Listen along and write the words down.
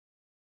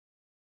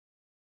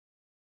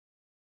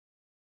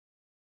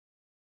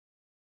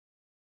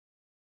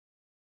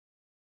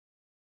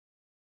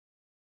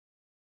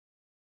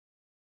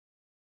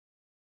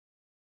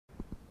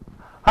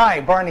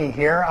Hi, Barney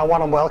here. I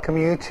want to welcome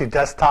you to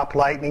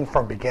Desktoplightning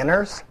for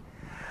Beginners.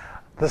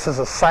 This is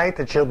a site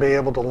that you'll be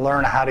able to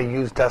learn how to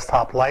use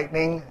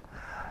Desktoplightning.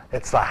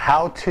 It's the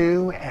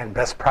how-to and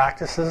best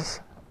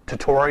practices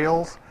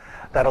tutorials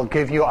that'll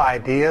give you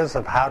ideas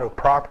of how to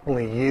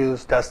properly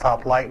use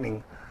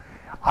Desktoplightning.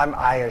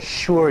 I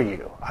assure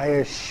you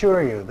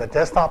that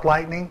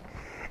Desktoplightning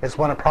is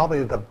one of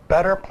probably the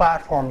better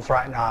platforms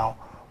right now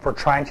for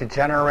trying to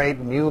generate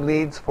new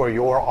leads for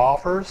your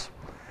offers.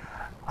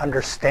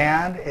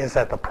 Understand is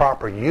that the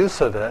proper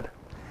use of it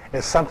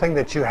is something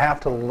that you have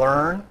to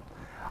learn.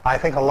 I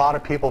think a lot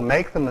of people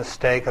make the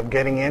mistake of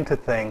getting into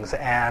things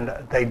and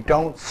they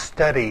don't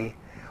study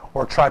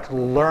or try to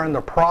learn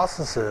the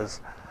processes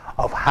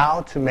of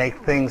how to make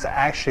things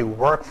actually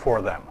work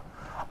for them.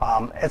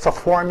 It's a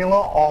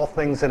formula. All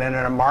things in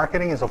internet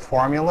marketing is a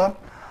formula.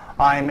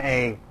 I'm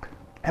a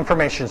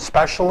information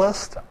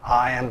specialist.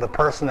 I am the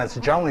person that's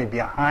generally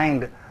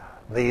behind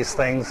these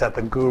things that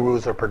the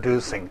gurus are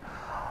producing.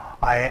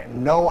 I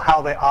know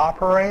how they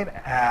operate,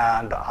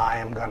 and I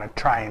am going to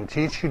try and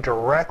teach you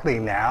directly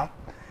now.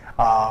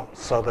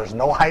 So there's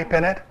no hype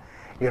in it.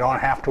 You don't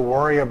have to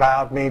worry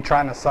about me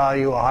trying to sell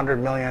you $100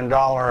 million.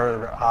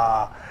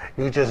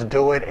 You just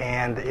do it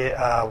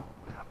and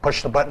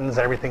push the buttons,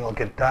 everything will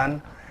get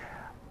done.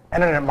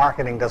 Internet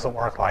marketing doesn't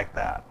work like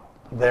that.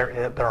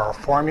 There are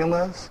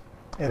formulas.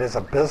 It is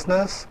a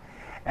business,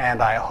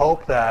 and I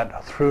hope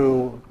that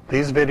through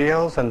these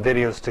videos and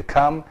videos to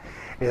come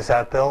is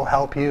that they'll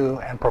help you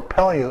and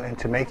propel you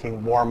into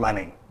making more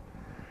money.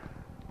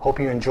 Hope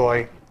you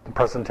enjoy the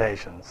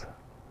presentations.